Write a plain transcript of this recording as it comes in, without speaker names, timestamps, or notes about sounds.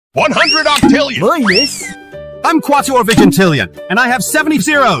100 octillion. Minus. I'm quattuorvigintillion, and I have 70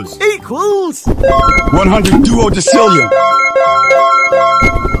 zeros. Equals. 100 duodecillion.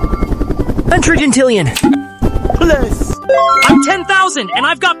 Quintillion. Plus. I'm 10,000, and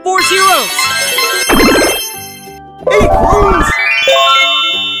I've got 4 zeros. Equals.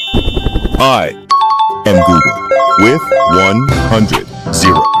 I am Google with 100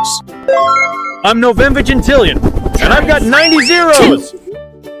 zeros. I'm Novemvigintillion, and I've got 90 zeros.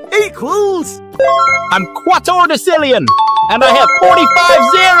 Equals. I'm quattuordecillion, and I have 45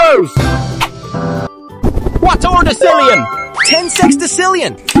 zeros. Quattuordecillion. 10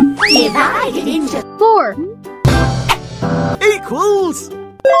 sextillion. Divided into 4. Equals.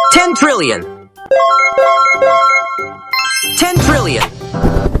 10 trillion. 10 trillion.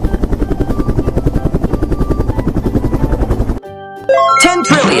 10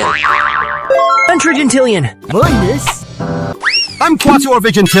 trillion. Quintillion. Minus. I'm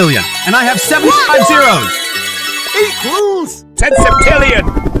quattuorvigintillion, and I have 75 zeros. Equals. 10 septillion.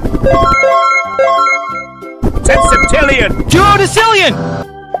 10 septillion. Duodecillion.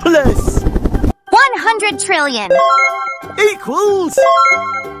 Plus. 100 trillion. Equals.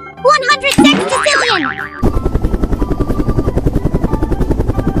 100 sextillion.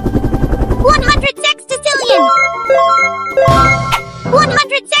 100 sextillion.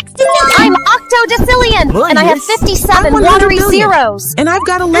 100 sextillion. I'm octodecillion, and I have 57 watery zeros. And I've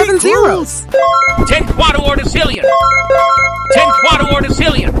got 11 zeros. 10 quattuordecillion. 10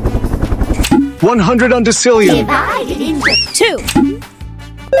 quattuordecillion. 100 undecillion. Divided into 2.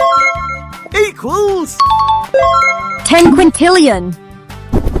 Equals. 10 quintillion.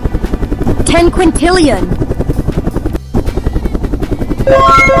 10 quintillion.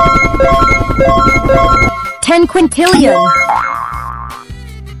 10 quintillion.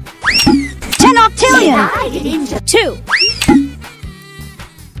 10 octillion. divided into 2.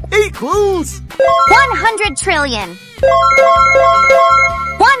 Equals. 100 trillion.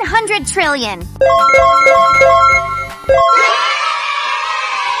 100 trillion.